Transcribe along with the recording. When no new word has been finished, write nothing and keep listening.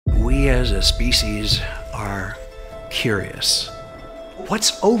as a species are curious.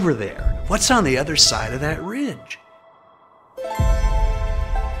 What's over there? What's on the other side of that ridge?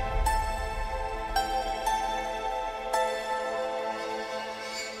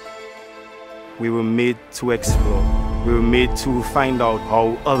 We were made to explore. We were made to find out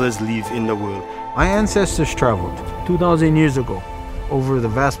how others live in the world. My ancestors traveled 2,000 years ago over the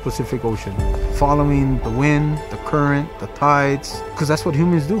vast Pacific Ocean, following the wind, the current, the tides, because that's what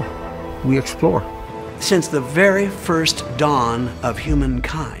humans do. We explore. Since the very first dawn of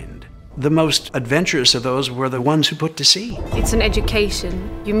humankind, the most adventurous of those were the ones who put to sea. It's an education.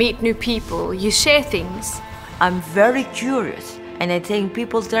 You meet new people, you share things. I'm very curious, and I think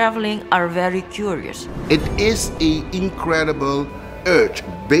people traveling are very curious. It is an incredible urge,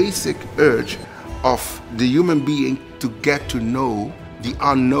 basic urge of the human being to get to know the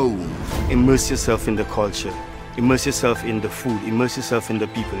unknown. Immerse yourself in the culture. Immerse yourself in the food. Immerse yourself in the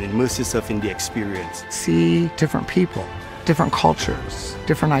people. Immerse yourself in the experience. See different people, different cultures,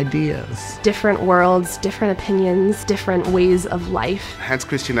 different ideas. Different worlds, different opinions, different ways of life. Hans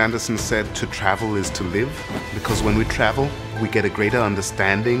Christian Andersen said to travel is to live, because when we travel, we get a greater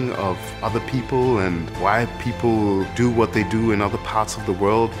understanding of other people and why people do what they do in other parts of the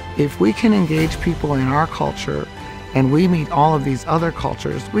world. If we can engage people in our culture and we meet all of these other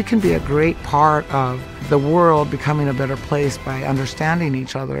cultures, we can be a great part of the world becoming a better place by understanding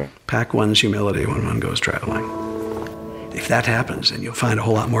each other. Pack one's humility when one goes traveling. If that happens, then you'll find a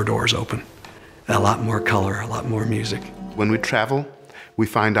whole lot more doors open, a lot more color, a lot more music. When we travel, we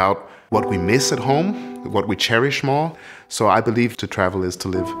find out what we miss at home, what we cherish more. So I believe to travel is to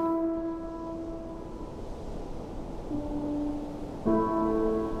live.